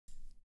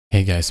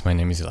Hey guys, my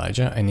name is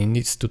Elijah, and in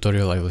this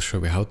tutorial I will show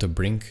you how to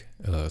bring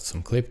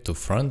some clip to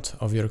front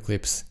of your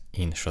clips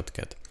in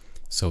Shotcut.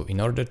 So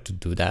in order to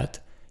do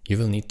that, you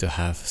will need to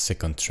have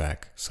second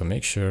track. So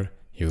make sure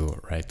you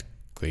right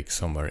click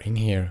somewhere in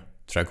here,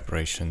 track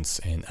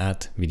operations, and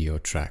add video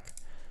track.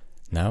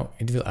 Now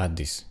it will add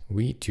this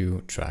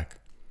V2 track.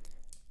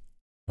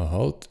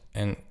 Hold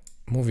and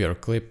move your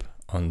clip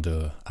on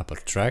the upper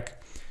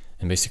track.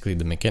 And basically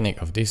the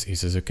mechanic of this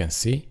is, as you can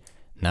see,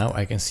 now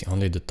I can see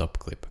only the top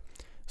clip.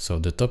 So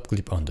the top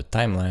clip on the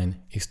timeline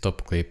is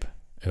top clip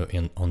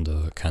on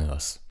the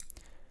canvas.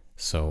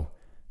 So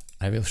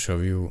I will show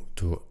you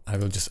I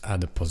will just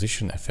add a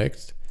position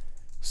effect.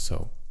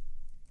 So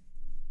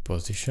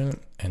position,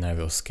 and I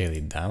will scale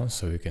it down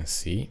so you can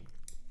see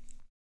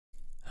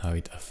how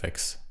it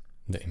affects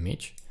the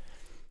image.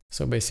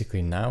 So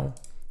basically now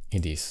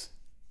it is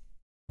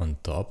on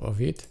top of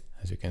it,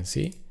 as you can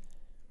see.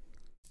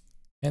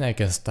 And I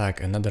can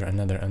stack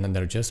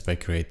another just by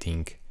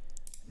creating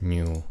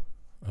new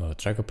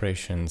track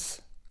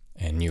operations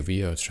and new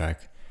video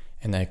track,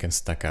 and I can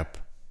stack up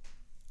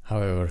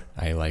however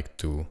I like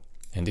to.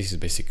 And this is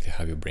basically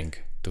how you bring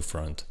to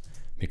front,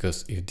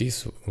 because if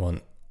this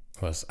one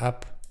was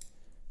up,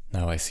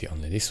 now I see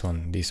only this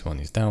one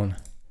is down,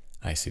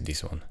 I see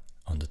this one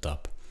on the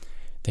top.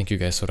 Thank you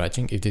guys for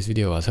watching. If this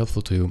video was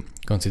helpful to you,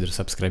 consider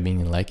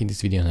subscribing and liking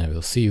this video, and I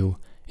will see you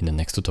in the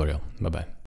next tutorial. Bye bye.